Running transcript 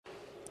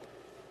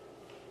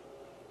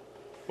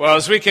Well,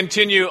 as we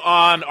continue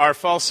on our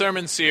fall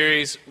sermon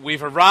series,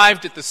 we've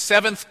arrived at the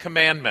seventh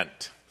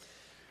commandment,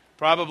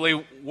 probably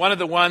one of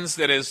the ones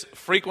that is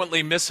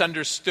frequently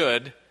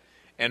misunderstood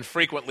and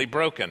frequently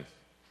broken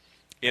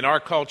in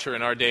our culture,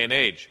 in our day and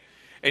age.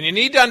 And you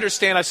need to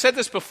understand, I've said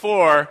this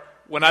before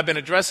when I've been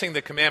addressing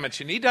the commandments,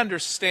 you need to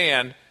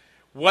understand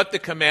what the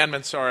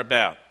commandments are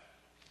about.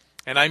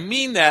 And I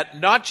mean that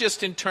not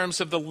just in terms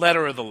of the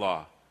letter of the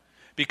law,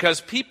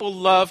 because people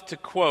love to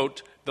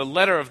quote the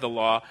letter of the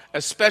law,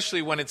 especially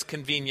when it's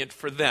convenient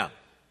for them.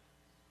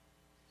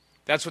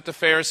 That's what the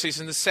Pharisees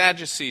and the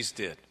Sadducees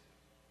did.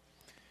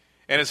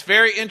 And it's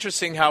very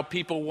interesting how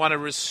people want to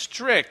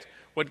restrict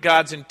what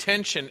God's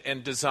intention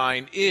and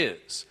design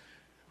is,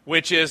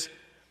 which is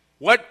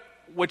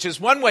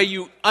one way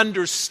you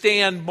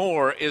understand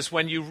more is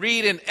when you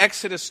read in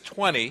Exodus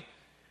 20,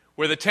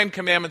 where the Ten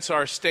Commandments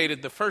are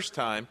stated the first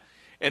time,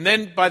 and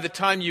then by the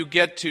time you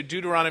get to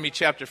Deuteronomy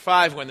chapter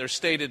 5, when they're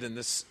stated in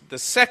the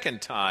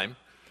second time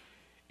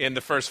in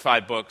the first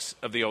 5 books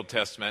of the Old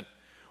Testament,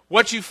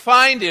 what you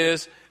find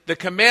is the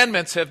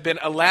commandments have been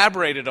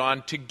elaborated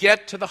on to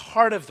get to the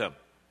heart of them,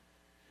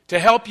 to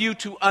help you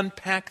to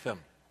unpack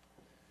them,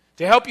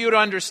 to help you to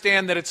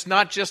understand that it's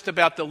not just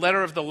about the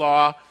letter of the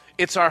law,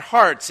 it's our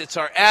hearts, it's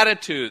our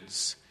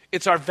attitudes,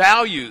 it's our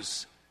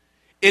values.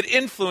 It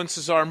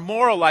influences our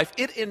moral life.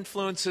 It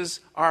influences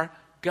our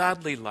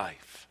godly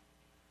life.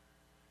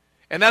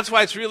 And that's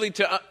why it's really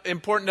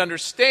important to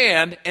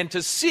understand and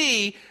to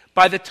see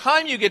by the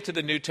time you get to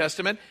the New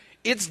Testament,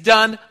 it's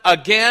done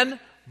again,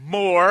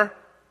 more,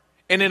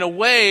 and in a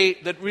way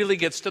that really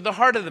gets to the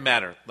heart of the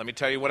matter. Let me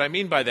tell you what I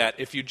mean by that.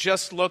 If you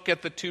just look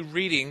at the 2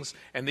 readings,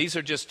 and these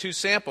are just 2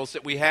 samples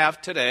that we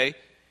have today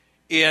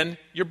in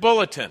your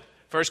bulletin,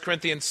 1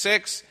 Corinthians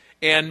 6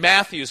 and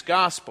Matthew's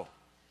Gospel,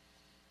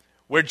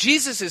 where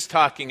Jesus is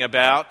talking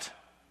about,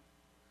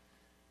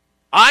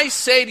 I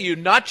say to you,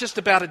 not just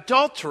about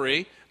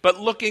adultery, but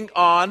looking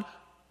on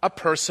a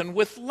person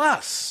with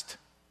lust.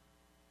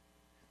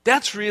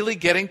 That's really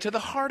getting to the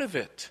heart of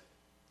it.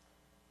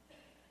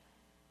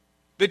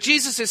 That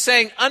Jesus is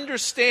saying,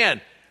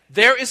 understand,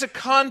 there is a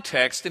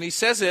context, and he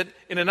says it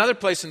in another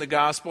place in the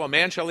gospel, a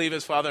man shall leave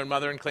his father and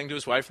mother and cling to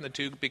his wife, and the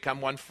two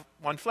become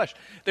one flesh.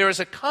 There is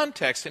a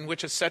context in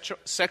which a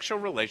sexual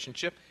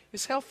relationship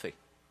is healthy.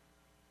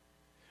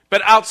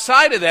 But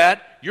outside of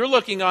that, you're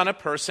looking on a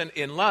person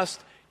in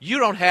lust, you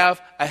don't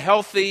have a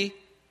healthy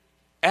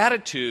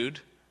attitude,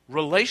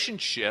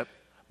 relationship,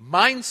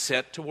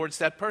 mindset towards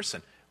that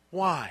person.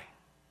 Why?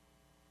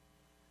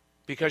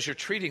 Because you're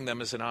treating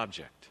them as an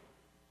object,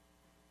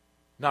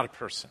 not a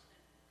person.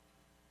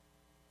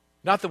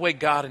 Not the way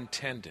God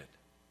intended,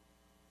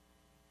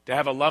 to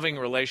have a loving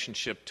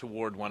relationship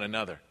toward one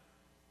another.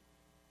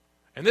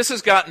 And this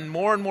has gotten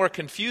more and more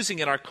confusing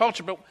in our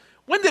culture, but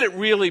when did it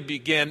really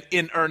begin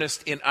in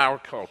earnest in our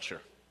culture?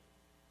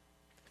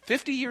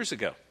 50 years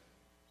ago.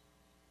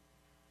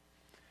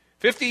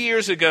 50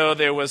 years ago,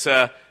 there was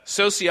a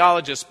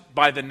sociologist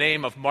by the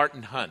name of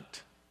Martin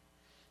Hunt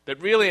that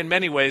really in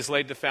many ways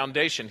laid the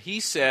foundation. He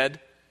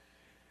said,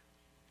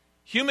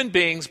 human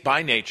beings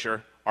by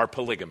nature are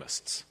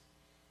polygamists.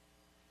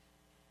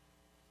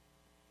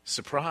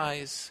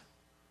 Surprise.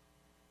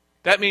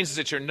 That means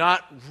that you're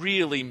not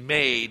really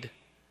made,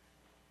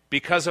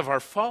 because of our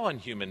fallen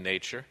human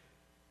nature,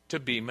 to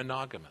be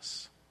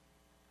monogamous.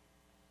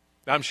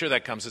 Now, I'm sure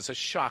that comes as a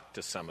shock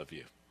to some of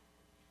you.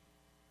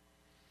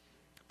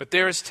 But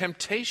there is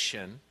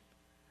temptation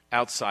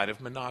outside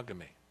of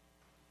monogamy.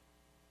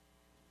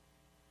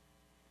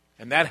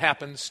 And that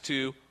happens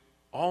to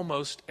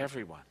almost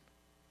everyone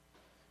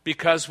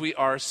because we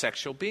are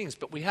sexual beings.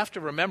 But we have to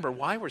remember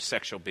why we're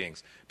sexual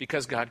beings.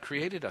 Because God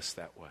created us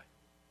that way.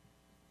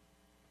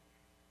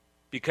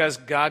 Because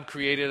God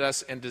created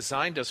us and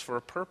designed us for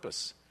a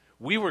purpose.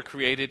 We were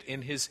created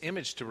in His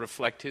image to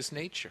reflect His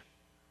nature.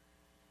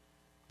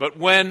 But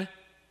when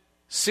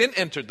sin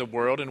entered the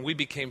world and we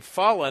became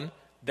fallen,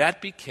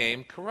 that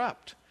became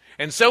corrupt.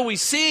 And so we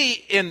see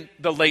in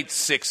the late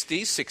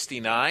 60s,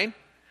 69,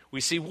 we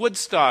see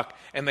Woodstock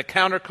and the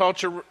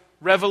counterculture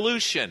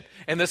revolution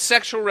and the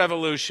sexual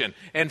revolution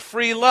and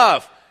free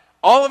love.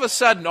 All of a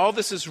sudden, all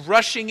this is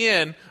rushing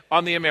in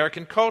on the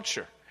American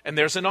culture. And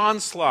there's an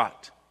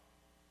onslaught.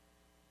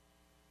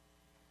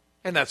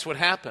 And that's what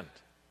happened.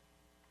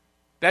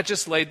 That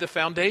just laid the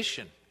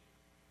foundation.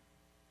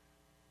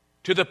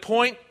 To the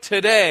point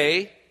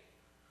today,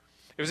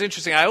 it was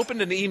interesting. I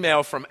opened an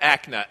email from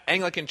ACNA,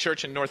 Anglican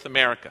Church in North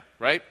America,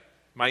 right?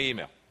 My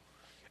email.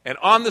 And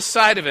on the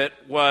side of it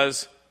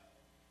was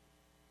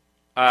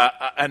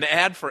an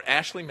ad for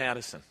Ashley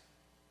Madison.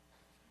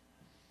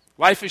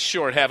 Life is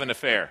short, have an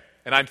affair.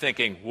 And I'm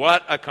thinking,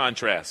 what a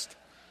contrast.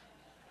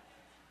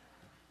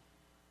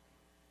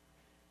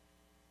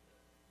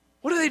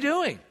 What are they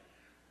doing?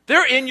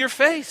 They're in your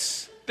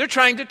face. They're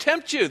trying to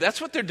tempt you.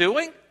 That's what they're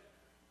doing.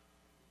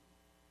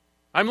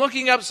 I'm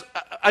looking up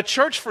a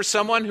church for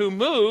someone who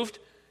moved,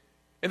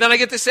 and then I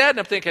get this ad, and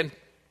I'm thinking,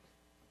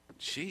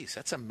 geez,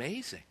 that's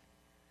amazing.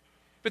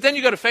 But then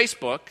you go to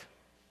Facebook,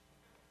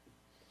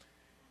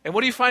 and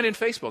what do you find in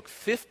Facebook?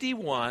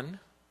 51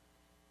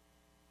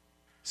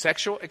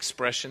 Sexual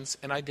expressions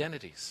and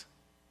identities.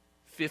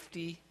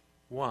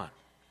 51.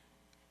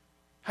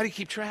 How do you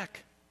keep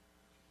track?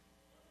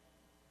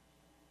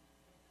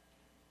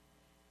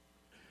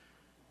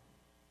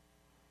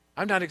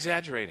 I'm not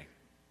exaggerating.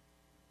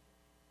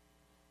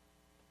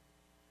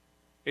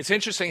 It's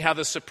interesting how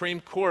the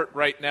Supreme Court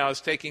right now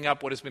is taking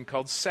up what has been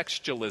called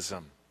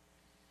sexualism,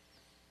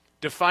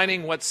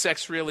 defining what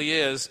sex really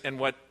is and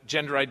what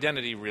gender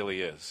identity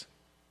really is.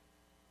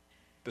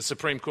 The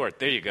Supreme Court,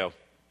 there you go.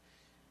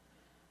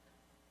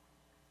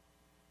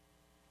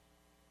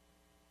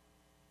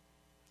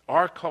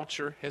 Our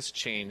culture has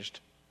changed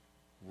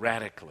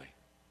radically.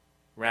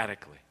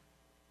 Radically.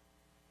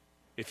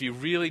 If you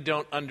really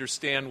don't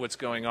understand what's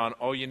going on,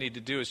 all you need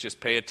to do is just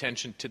pay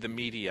attention to the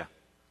media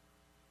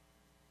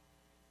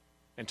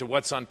and to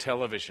what's on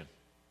television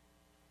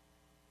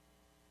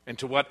and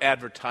to what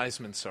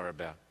advertisements are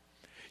about.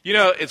 You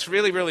know, it's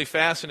really, really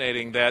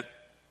fascinating that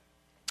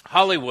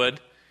Hollywood,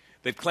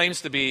 that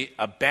claims to be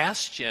a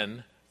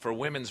bastion for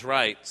women's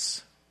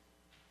rights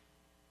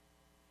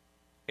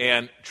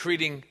and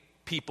treating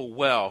people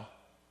well,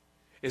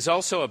 is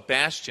also a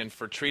bastion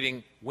for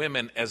treating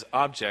women as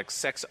objects,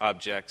 sex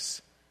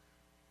objects,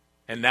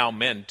 and now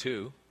men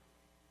too.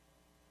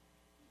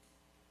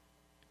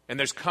 And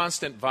there's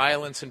constant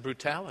violence and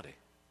brutality.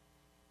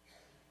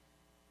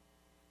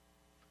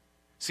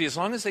 See, as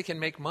long as they can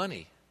make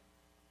money,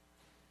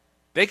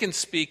 they can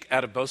speak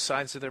out of both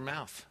sides of their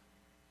mouth.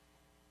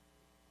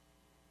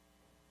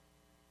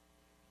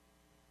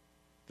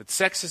 That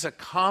sex is a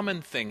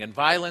common thing, and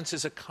violence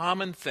is a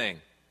common thing,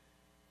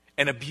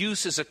 and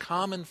abuse is a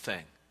common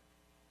thing.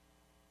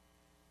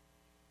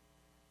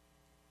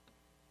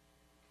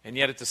 And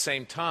yet at the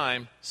same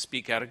time,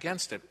 speak out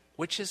against it.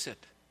 Which is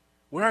it?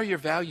 Where are your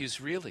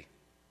values really?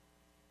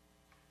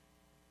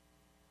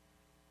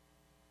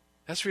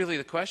 That's really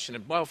the question.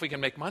 And, well, if we can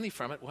make money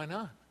from it, why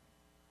not?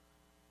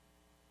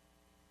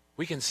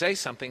 We can say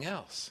something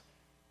else.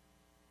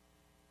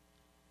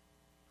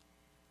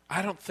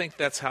 I don't think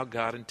that's how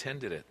God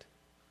intended it.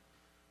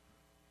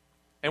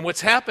 And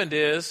what's happened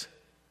is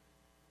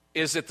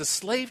that the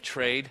slave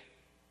trade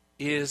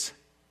is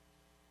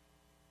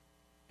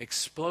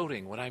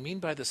exploding. What I mean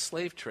by the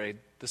slave trade,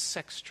 the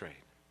sex trade.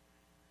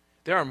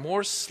 There are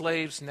more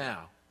slaves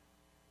now,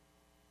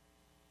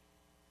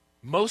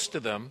 most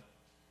of them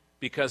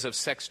because of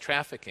sex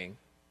trafficking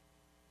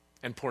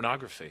and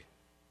pornography,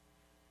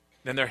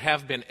 than there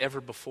have been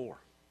ever before.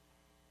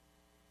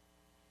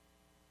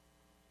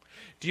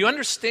 Do you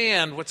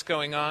understand what's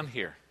going on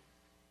here?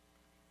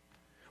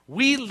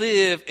 We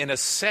live in a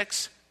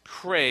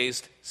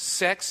sex-crazed,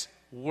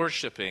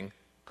 sex-worshiping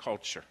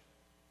culture.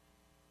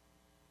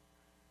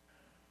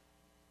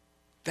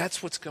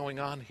 That's what's going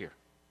on here.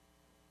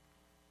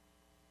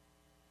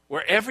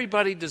 Where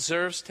everybody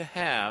deserves to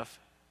have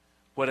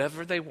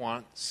whatever they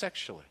want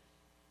sexually.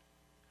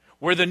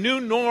 Where the new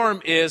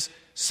norm is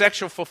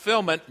sexual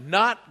fulfillment,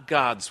 not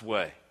God's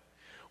way.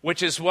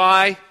 Which is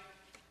why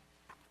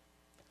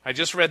I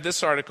just read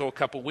this article a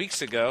couple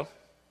weeks ago.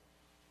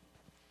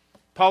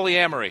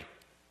 Polyamory.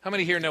 How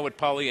many here know what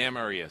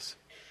polyamory is?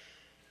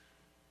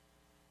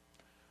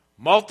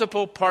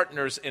 Multiple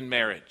partners in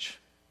marriage.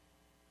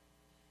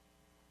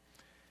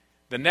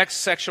 The next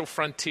sexual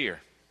frontier.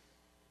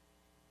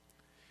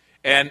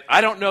 And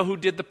I don't know who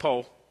did the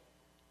poll.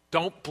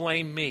 Don't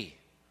blame me.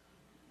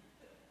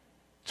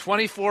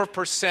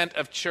 24%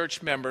 of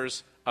church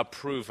members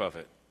approve of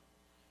it.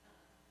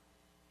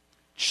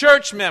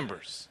 Church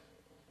members.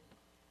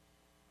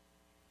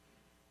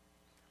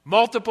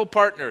 Multiple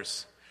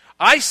partners.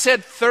 I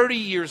said 30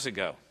 years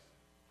ago,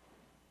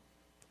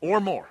 or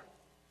more,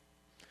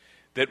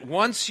 that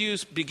once you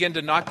begin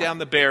to knock down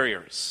the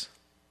barriers,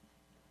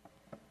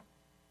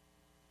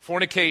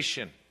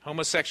 fornication,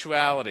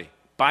 homosexuality,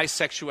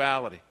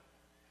 bisexuality,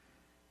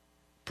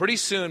 pretty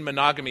soon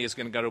monogamy is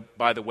going to go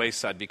by the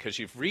wayside because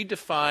you've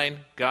redefined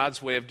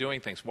God's way of doing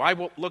things. Why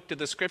look to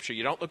the Scripture?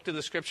 You don't look to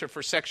the Scripture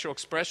for sexual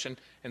expression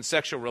and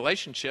sexual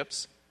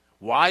relationships.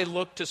 Why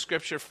look to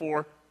Scripture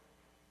for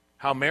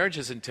how marriage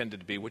is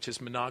intended to be, which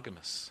is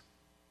monogamous?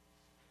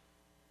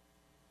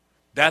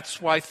 That's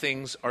why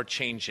things are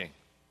changing.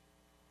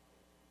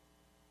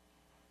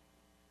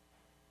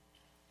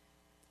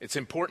 It's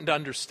important to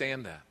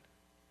understand that.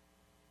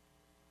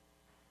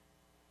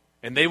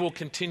 And they will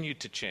continue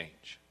to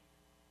change.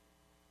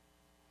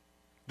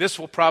 This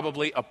will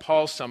probably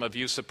appall some of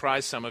you,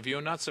 surprise some of you,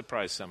 and not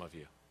surprise some of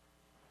you.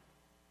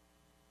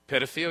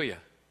 Pedophilia.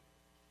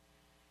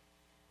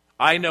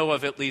 I know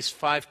of at least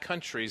 5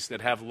 countries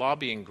that have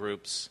lobbying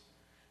groups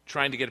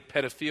trying to get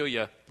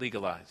pedophilia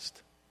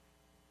legalized.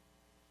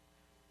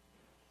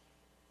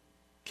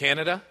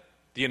 Canada,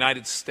 the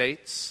United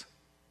States,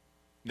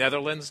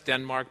 Netherlands,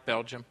 Denmark,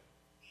 Belgium,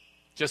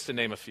 just to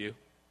name a few.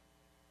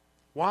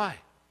 Why?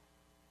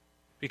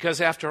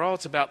 Because after all,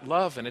 it's about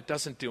love and it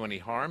doesn't do any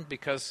harm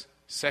because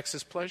sex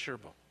is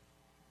pleasurable.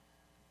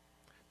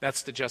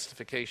 That's the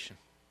justification.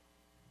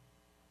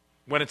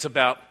 When it's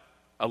about,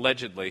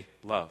 allegedly,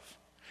 love.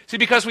 See,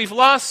 because we've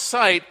lost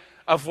sight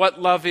of what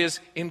love is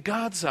in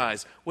God's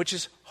eyes, which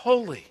is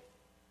holy,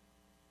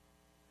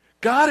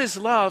 God is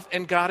love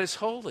and God is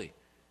holy.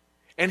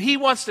 And He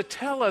wants to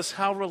tell us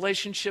how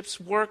relationships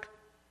work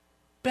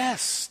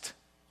best.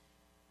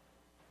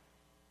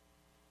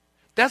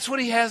 That's what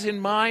He has in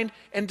mind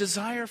and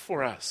desire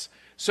for us,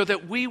 so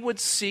that we would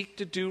seek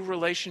to do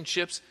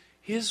relationships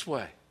His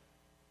way.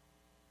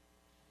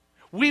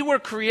 We were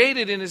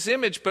created in His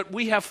image, but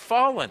we have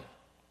fallen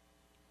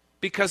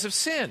because of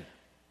sin.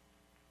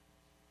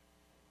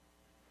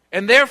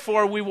 And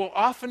therefore, we will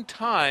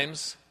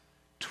oftentimes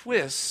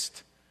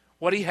twist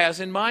what He has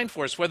in mind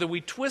for us, whether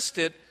we twist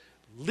it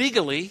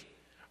legally,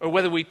 or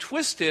whether we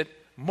twist it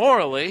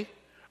morally,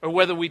 or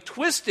whether we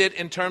twist it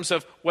in terms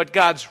of what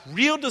God's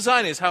real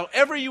design is,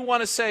 however you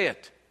want to say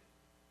it.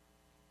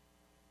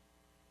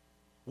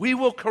 We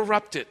will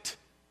corrupt it.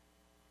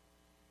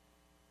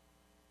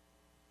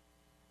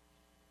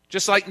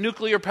 Just like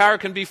nuclear power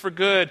can be for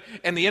good,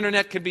 and the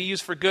internet can be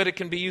used for good, it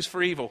can be used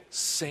for evil.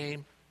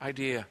 Same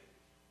idea.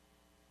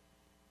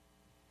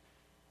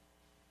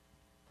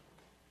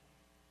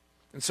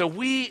 And so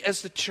we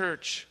as the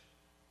church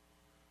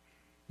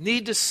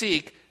need to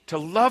seek to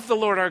love the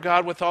Lord our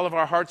God with all of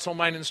our heart, soul,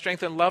 mind, and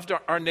strength, and love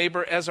our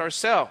neighbor as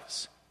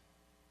ourselves.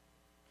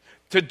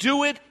 To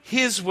do it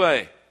His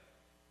way.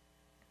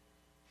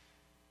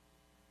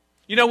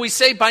 You know, we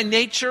say by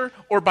nature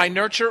or by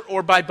nurture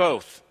or by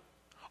both.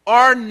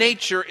 Our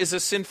nature is a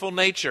sinful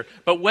nature.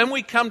 But when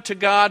we come to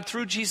God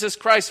through Jesus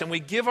Christ and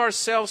we give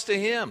ourselves to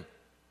Him,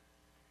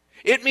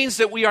 it means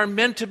that we are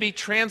meant to be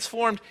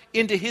transformed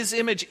into His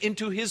image,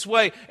 into His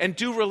way, and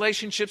do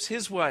relationships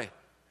His way.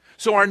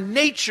 So our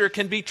nature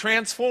can be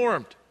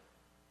transformed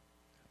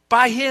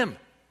by Him,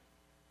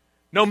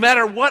 no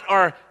matter what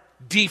our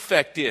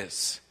defect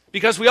is.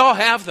 Because we all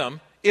have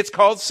them. It's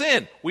called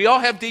sin. We all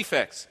have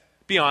defects.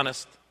 Be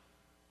honest.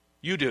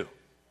 You do.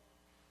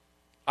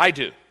 I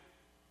do.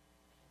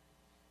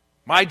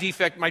 My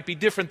defect might be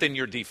different than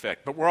your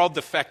defect, but we're all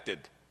defected.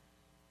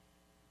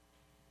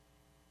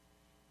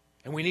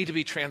 And we need to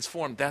be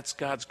transformed. That's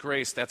God's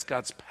grace. That's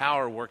God's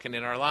power working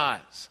in our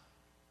lives.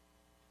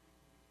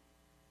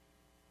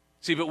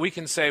 See, but we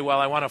can say, well,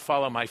 I want to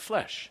follow my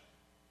flesh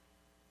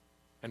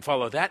and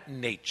follow that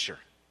nature.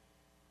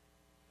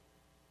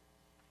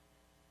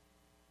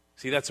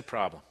 See, that's a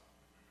problem.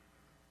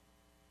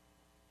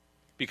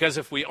 Because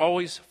if we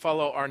always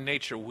follow our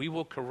nature, we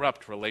will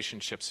corrupt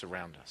relationships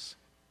around us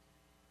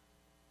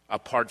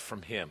apart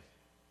from Him,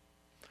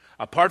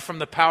 apart from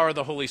the power of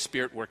the Holy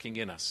Spirit working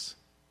in us.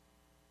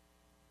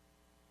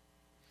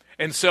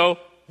 And so,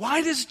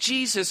 why does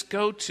Jesus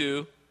go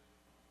to,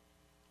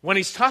 when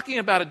He's talking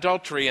about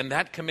adultery and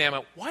that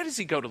commandment, why does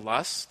He go to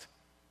lust?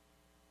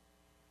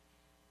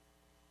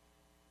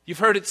 You've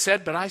heard it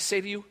said, but I say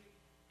to you,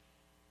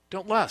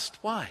 don't lust.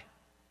 Why?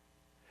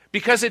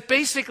 Because it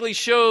basically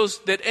shows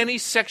that any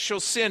sexual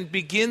sin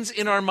begins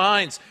in our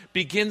minds,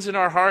 begins in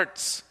our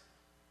hearts.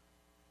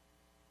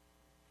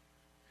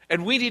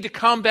 And we need to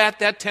combat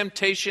that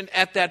temptation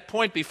at that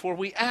point before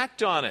we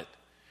act on it.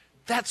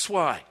 That's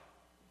why.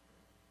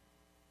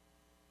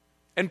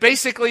 And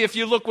basically, if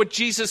you look what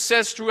Jesus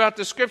says throughout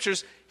the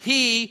Scriptures,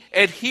 He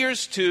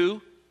adheres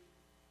to,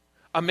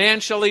 a man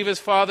shall leave his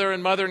father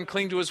and mother and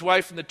cling to his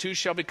wife, and the two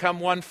shall become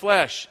one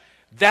flesh.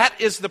 That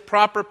is the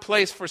proper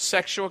place for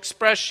sexual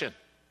expression.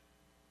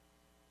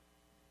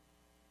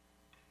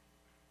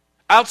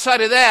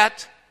 Outside of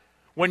that,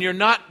 when you're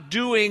not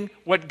doing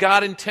what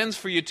God intends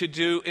for you to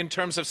do in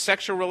terms of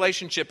sexual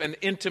relationship and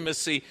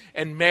intimacy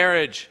and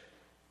marriage,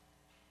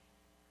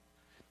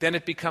 then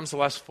it becomes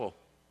lustful.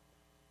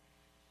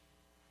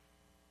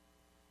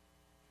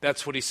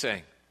 That's what He's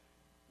saying.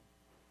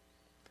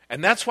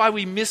 And that's why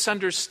we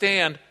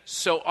misunderstand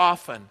so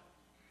often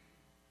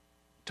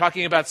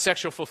talking about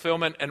sexual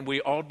fulfillment, and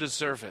we all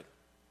deserve it.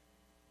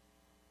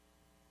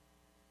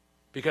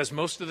 Because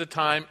most of the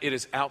time it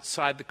is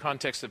outside the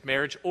context of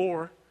marriage,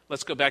 or,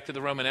 let's go back to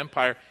the Roman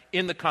Empire,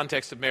 in the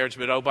context of marriage,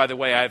 but oh, by the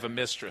way, I have a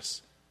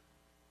mistress,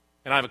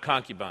 and I have a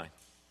concubine,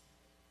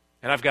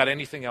 and I've got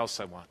anything else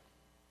I want.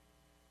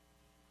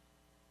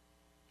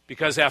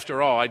 Because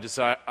after all,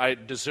 I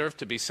deserve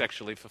to be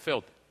sexually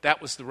fulfilled.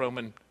 That was the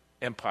Roman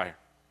Empire.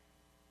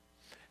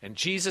 And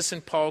Jesus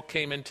and Paul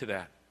came into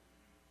that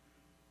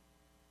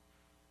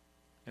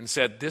and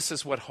said, this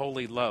is what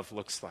holy love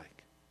looks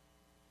like.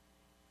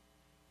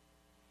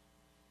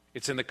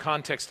 It's in the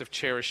context of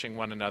cherishing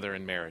one another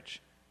in marriage.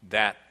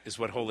 That is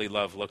what holy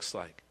love looks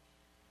like.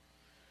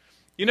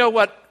 You know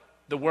what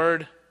the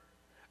word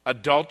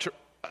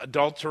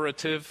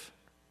adulterative,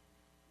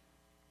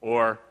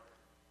 or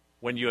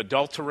when you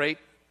adulterate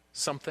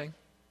something,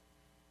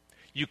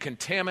 you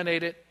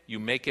contaminate it, you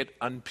make it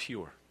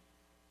impure.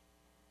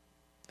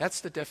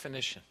 That's the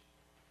definition.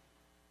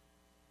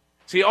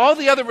 See, all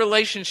the other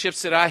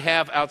relationships that I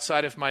have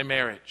outside of my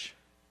marriage,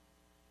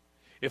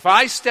 if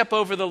I step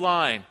over the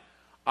line,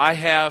 I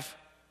have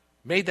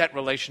made that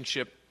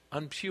relationship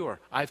impure.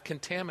 I've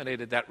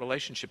contaminated that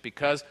relationship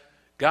because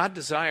God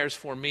desires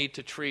for me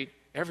to treat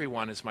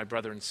everyone as my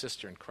brother and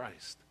sister in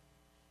Christ.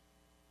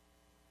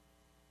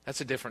 That's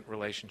a different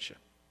relationship.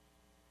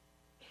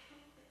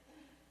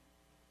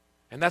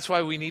 And that's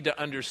why we need to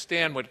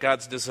understand what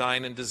God's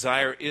design and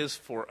desire is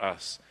for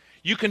us.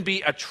 You can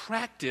be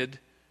attracted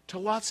to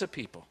lots of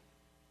people,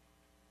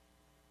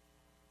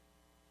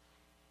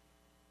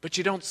 but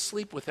you don't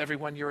sleep with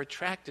everyone you're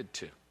attracted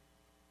to.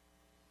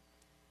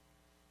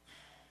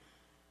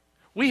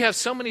 We have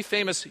so many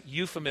famous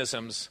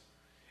euphemisms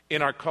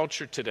in our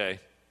culture today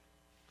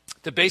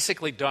to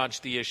basically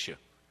dodge the issue.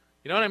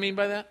 You know what I mean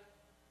by that?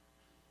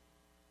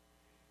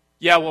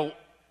 Yeah, well,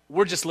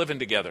 we're just living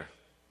together.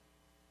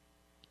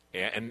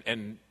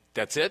 And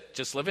that's it?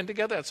 Just living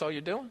together? That's all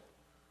you're doing?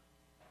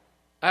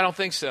 I don't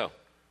think so.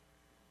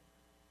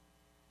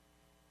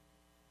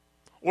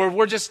 Or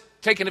we're just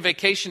taking a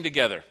vacation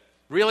together.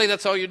 Really?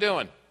 That's all you're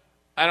doing?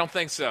 I don't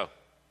think so.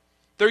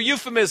 They're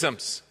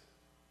euphemisms.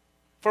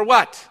 For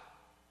what?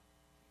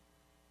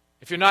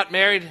 If you're not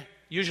married,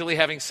 usually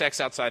having sex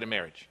outside of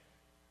marriage.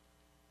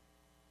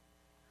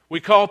 We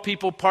call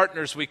people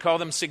partners. We call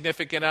them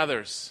significant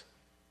others.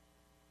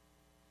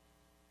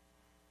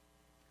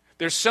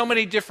 There's so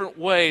many different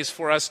ways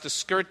for us to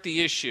skirt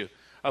the issue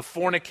of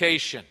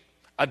fornication,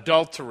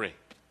 adultery,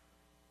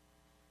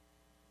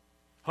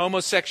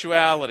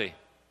 homosexuality,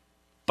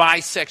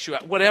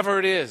 bisexuality, whatever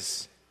it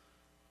is.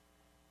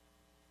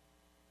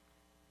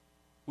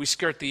 We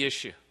skirt the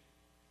issue.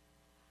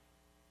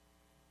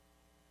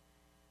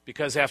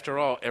 Because after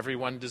all,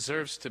 everyone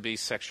deserves to be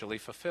sexually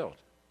fulfilled,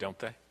 don't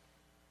they?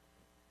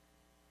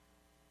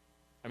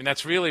 I mean,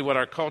 that's really what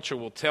our culture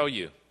will tell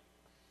you.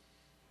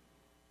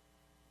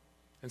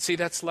 And see,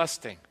 that's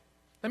lusting.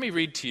 Let me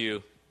read to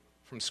you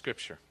from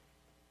Scripture.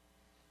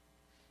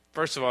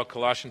 First of all,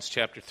 Colossians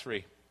chapter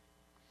 3.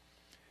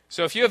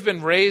 So if you have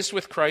been raised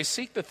with Christ,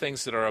 seek the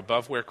things that are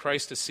above, where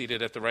Christ is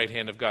seated at the right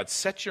hand of God.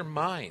 Set your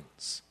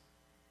minds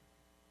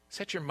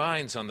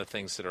on the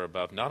things that are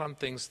above, not on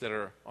things that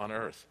are on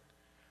earth.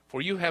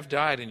 For you have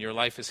died, and your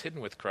life is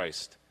hidden with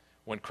Christ.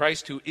 When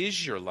Christ, who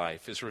is your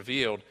life, is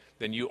revealed,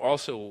 then you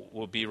also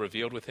will be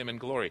revealed with him in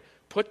glory.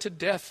 Put to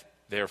death,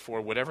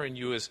 therefore, whatever in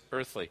you is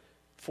earthly: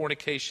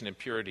 fornication,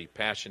 impurity,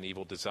 passion,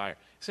 evil desire.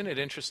 Isn't it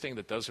interesting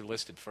that those are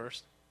listed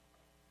first?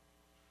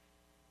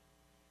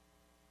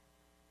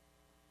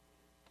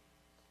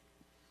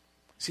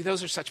 See,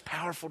 those are such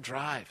powerful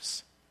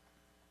drives.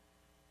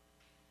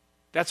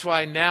 That's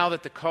why now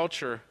that the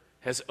culture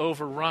has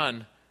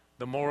overrun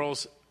the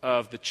morals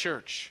of the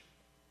church,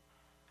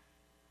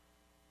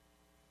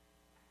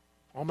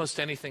 almost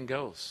anything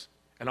goes,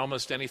 and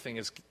almost anything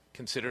is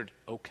considered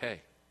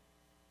okay.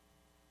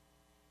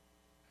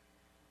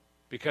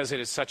 Because it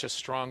is such a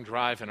strong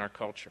drive in our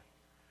culture.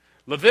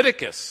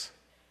 Leviticus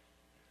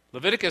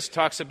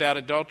talks about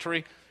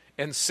adultery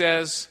and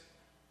says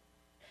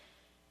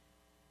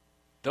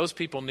those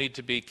people need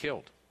to be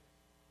killed.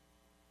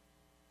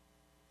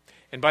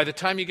 And by the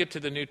time you get to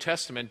the New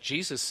Testament,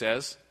 Jesus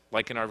says,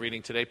 like in our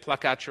reading today,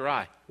 pluck out your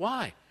eye.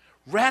 Why?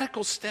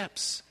 Radical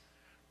steps.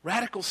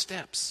 Radical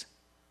steps.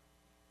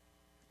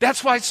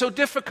 That's why it's so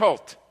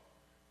difficult.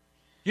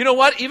 You know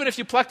what? Even if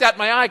you plucked out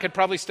my eye, I could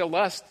probably still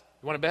lust.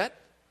 You want to bet?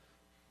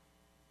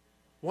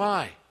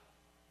 Why?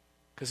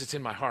 Because it's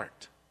in my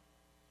heart.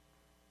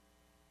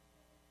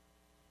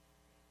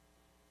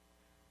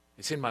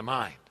 It's in my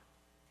mind.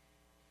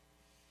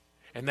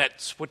 And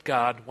that's what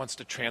God wants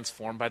to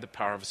transform by the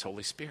power of his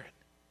Holy Spirit.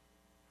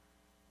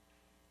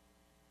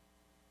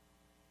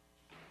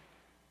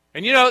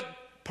 And you know,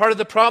 part of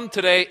the problem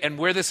today, and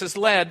where this has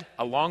led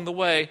along the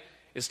way,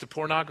 is to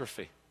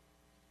pornography.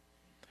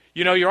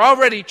 You know, you're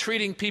already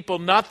treating people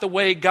not the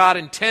way God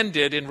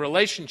intended in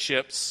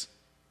relationships.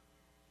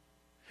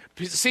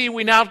 See,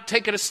 we now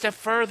take it a step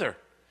further.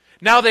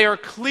 Now they are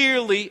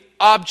clearly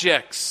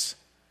objects.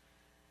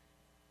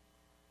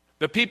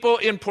 The people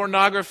in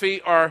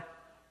pornography are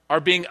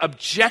being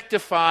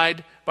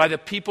objectified by the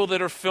people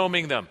that are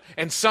filming them,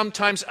 and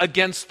sometimes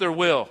against their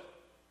will.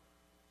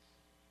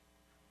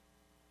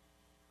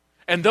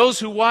 And those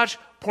who watch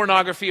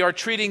pornography are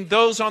treating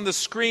those on the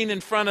screen in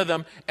front of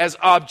them as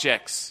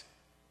objects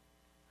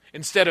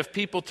instead of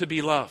people to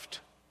be loved.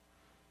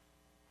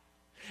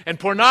 And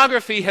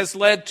pornography has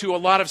led to a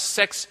lot of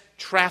sex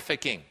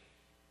trafficking.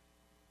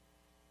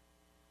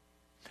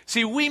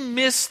 See, we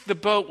miss the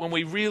boat when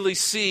we really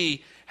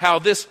see how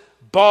this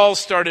ball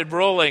started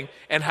rolling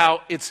and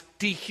how it's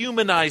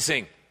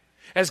dehumanizing.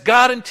 As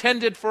God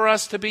intended for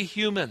us to be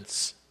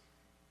humans.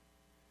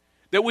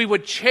 That we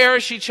would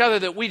cherish each other,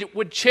 that we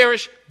would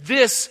cherish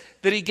this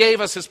that he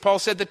gave us, as Paul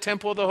said, the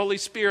temple of the Holy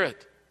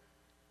Spirit.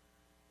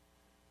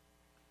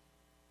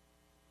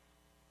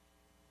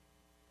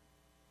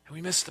 And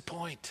we miss the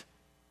point.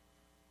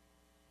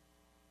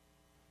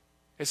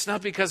 It's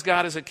not because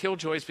God is a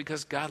killjoy, it's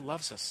because God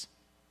loves us.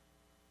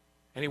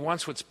 And he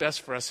wants what's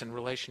best for us in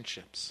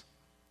relationships.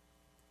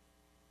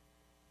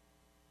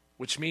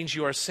 Which means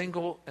you are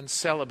single and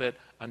celibate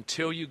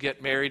until you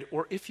get married,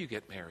 or if you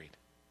get married.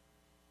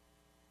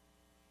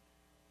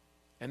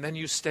 And then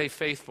you stay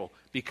faithful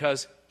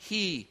because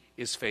he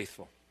is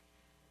faithful.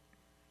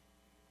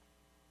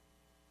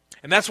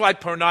 And that's why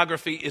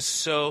pornography is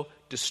so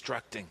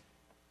destructive.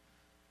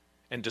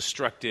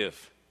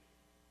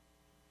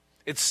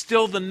 It's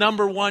still the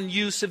number one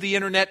use of the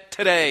internet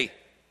today.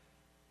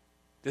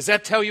 Does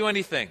that tell you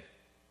anything?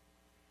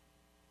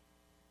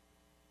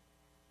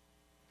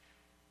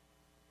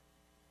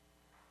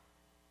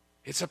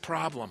 It's a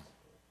problem.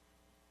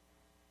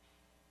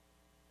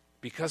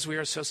 Because we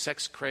are so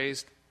sex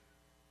crazed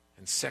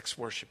and sex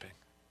worshiping.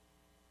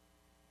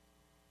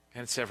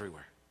 And it's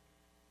everywhere.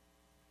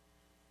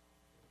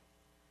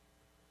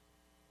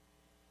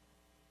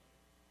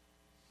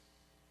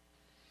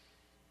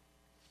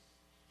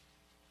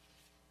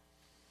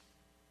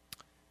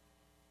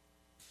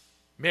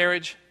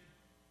 Marriage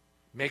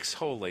makes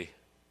holy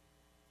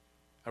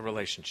a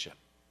relationship.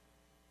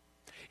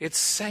 It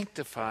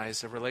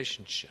sanctifies a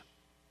relationship.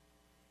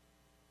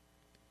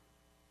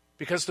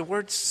 Because the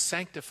word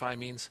sanctify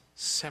means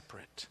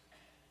separate.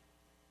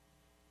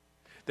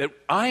 That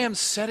I am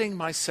setting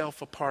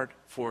myself apart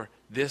for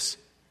this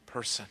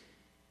person.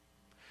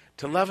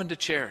 To love and to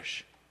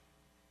cherish.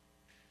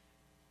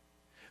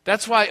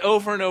 That's why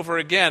over and over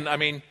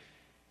again,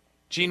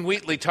 Gene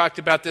Wheatley talked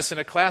about this in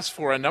a class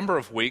for a number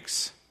of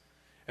weeks.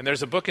 And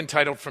there's a book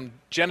entitled From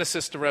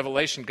Genesis to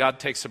Revelation, God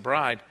Takes a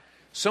Bride.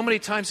 So many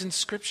times in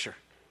Scripture.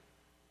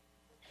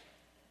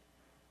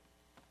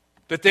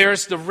 That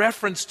there's the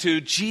reference to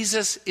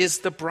Jesus is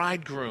the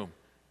bridegroom.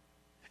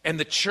 And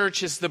the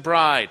church is the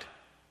bride.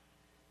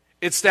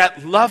 It's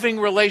that loving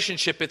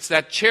relationship. It's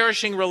that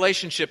cherishing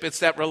relationship. It's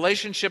that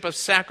relationship of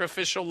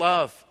sacrificial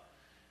love.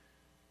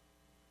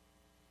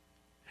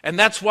 And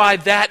that's why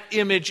that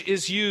image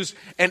is used.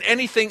 And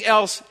anything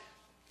else,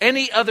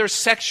 any other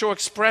sexual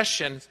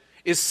expression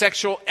is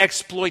sexual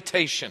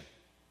exploitation.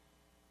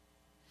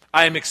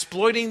 I am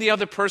exploiting the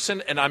other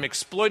person and I'm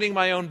exploiting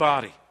my own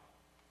body.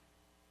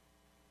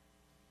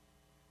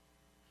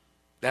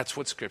 That's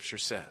what Scripture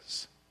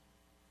says.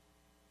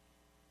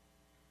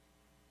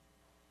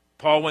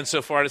 Paul went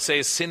so far to say,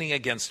 is sinning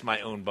against my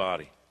own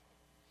body.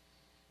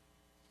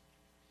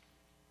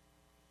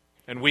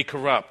 And we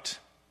corrupt.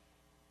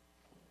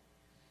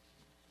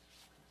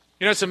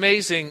 It's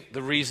amazing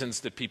the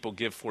reasons that people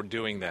give for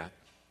doing that.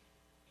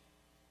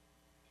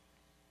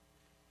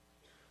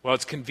 Well,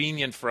 it's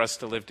convenient for us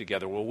to live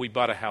together. Well, we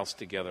bought a house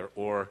together.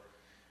 Or,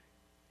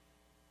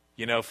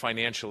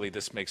 financially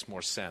this makes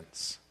more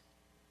sense.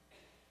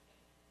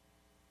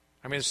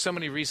 There's so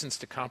many reasons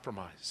to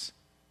compromise.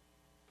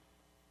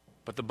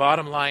 But the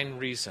bottom line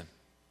reason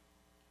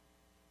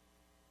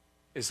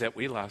is that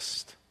we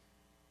lust.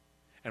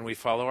 And we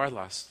follow our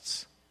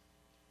lusts.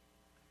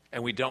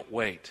 And we don't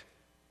wait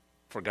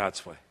for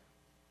God's way.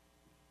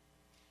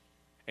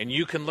 And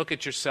you can look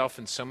at yourself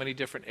in so many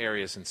different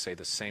areas and say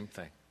the same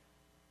thing.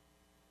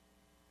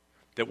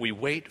 That we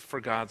wait for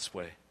God's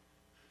way.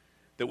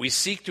 That we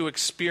seek to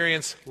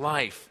experience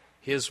life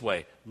His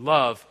way.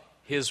 Love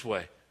His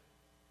way.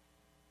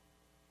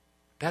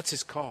 That's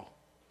His call.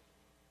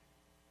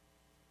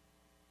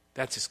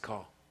 That's His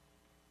call.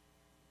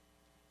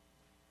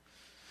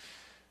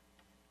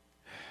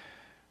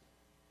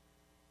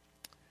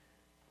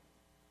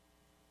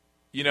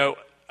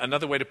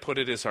 Another way to put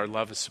it is our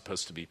love is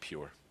supposed to be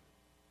pure.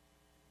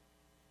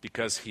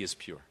 Because He is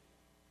pure.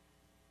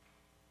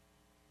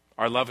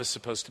 Our love is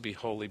supposed to be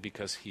holy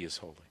because He is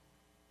holy.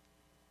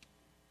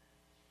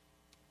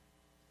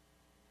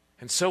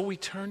 And so we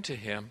turn to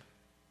Him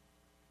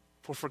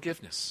for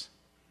forgiveness.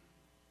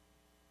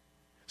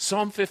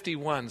 Psalm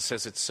 51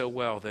 says it so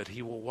well that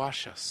He will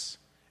wash us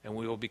and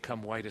we will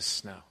become white as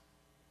snow.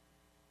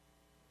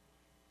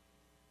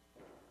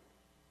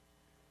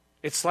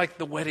 It's like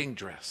the wedding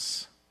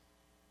dress.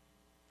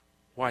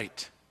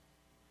 White.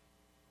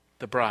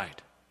 The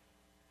bride.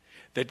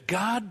 That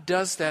God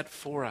does that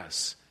for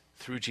us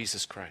through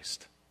Jesus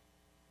Christ.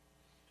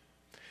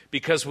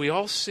 Because we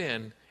all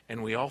sin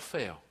and we all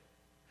fail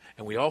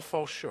and we all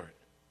fall short.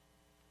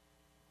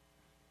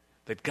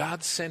 That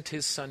God sent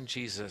His Son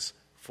Jesus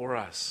for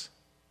us.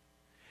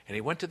 And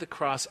He went to the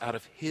cross out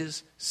of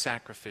His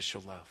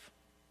sacrificial love.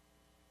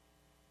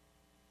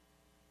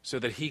 So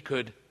that He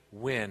could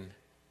win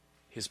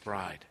His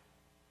bride.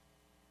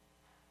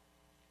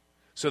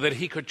 So that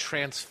He could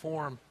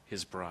transform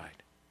His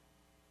bride.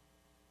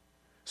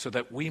 So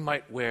that we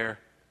might wear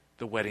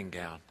the wedding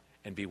gown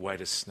and be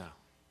white as snow.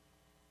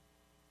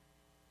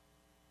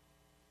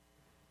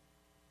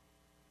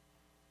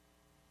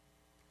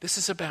 This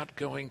is about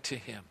going to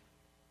Him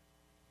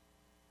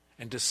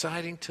and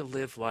deciding to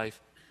live life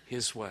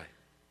His way.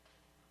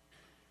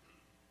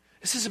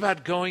 This is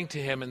about going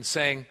to Him and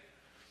saying,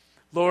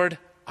 Lord,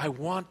 I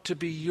want to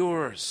be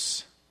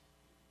yours.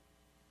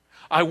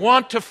 I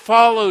want to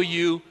follow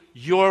you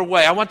your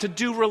way. I want to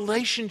do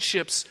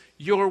relationships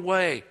your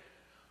way.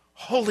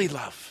 Holy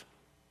love.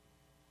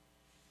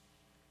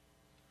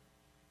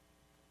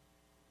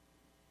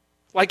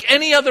 Like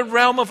any other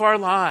realm of our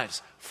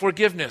lives,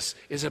 forgiveness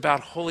is about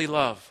holy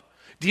love.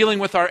 Dealing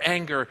with our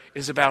anger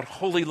is about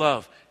holy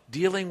love.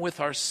 Dealing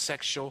with our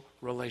sexual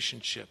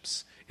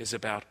relationships is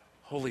about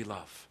holy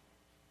love.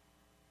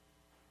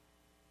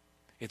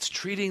 It's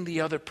treating the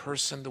other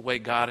person the way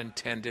God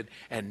intended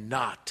and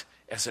not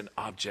as an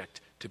object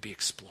to be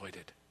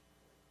exploited.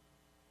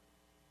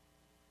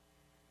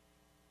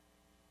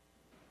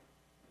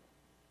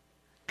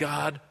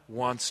 God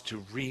wants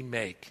to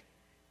remake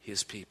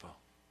his people.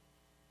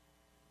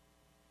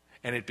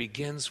 And it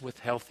begins with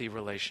healthy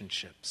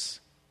relationships.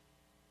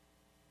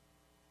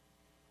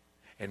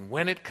 And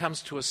when it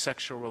comes to a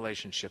sexual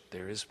relationship,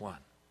 there is one.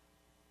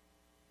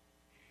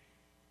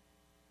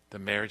 The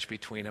marriage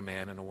between a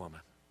man and a woman.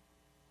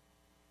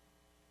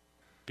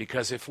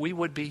 Because if we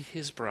would be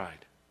his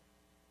bride,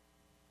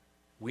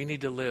 we need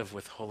to live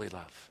with holy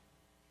love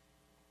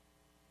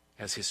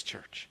as his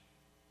church.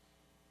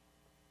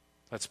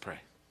 Let's pray.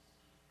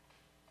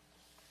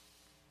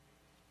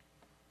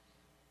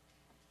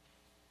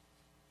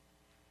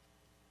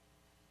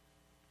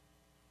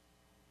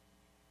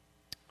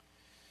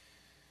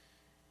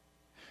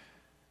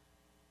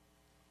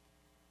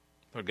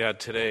 Lord God,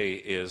 today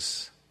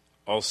is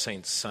All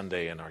Saints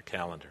Sunday in our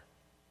calendar.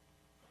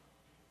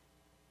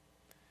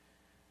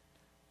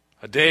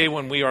 A day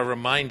when we are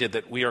reminded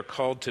that we are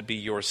called to be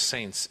your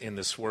saints in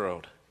this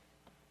world.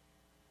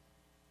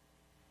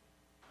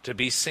 To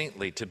be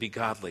saintly, to be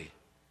godly,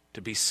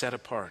 to be set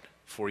apart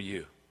for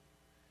you.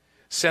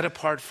 Set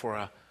apart for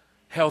a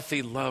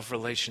healthy love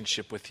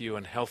relationship with you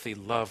and healthy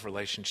love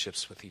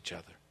relationships with each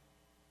other.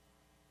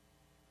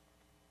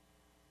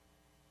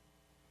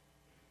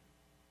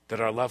 That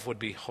our love would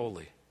be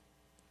holy,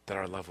 that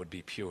our love would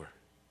be pure.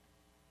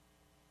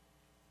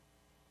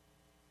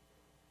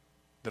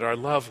 That our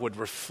love would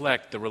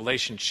reflect the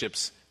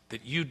relationships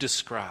that you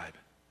describe,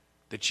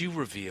 that you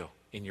reveal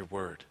in your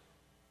word.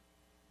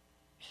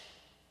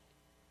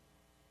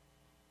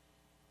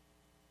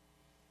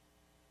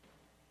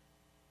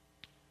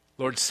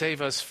 Lord,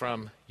 save us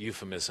from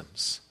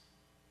euphemisms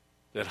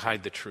that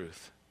hide the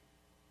truth.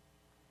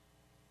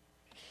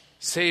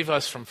 Save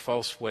us from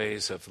false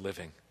ways of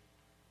living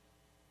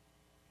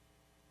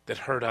that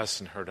hurt us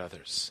and hurt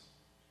others.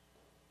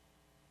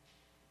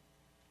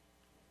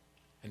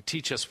 And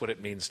teach us what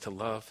it means to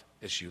love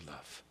as you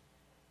love,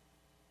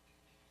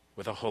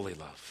 with a holy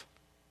love.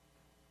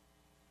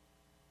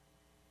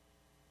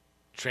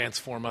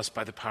 Transform us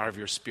by the power of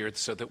your Spirit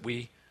so that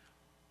we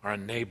are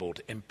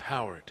enabled,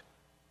 empowered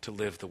to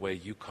live the way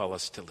you call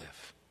us to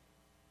live.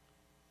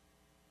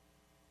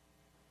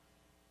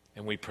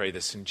 And we pray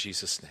this in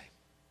Jesus' name.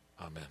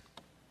 Amen.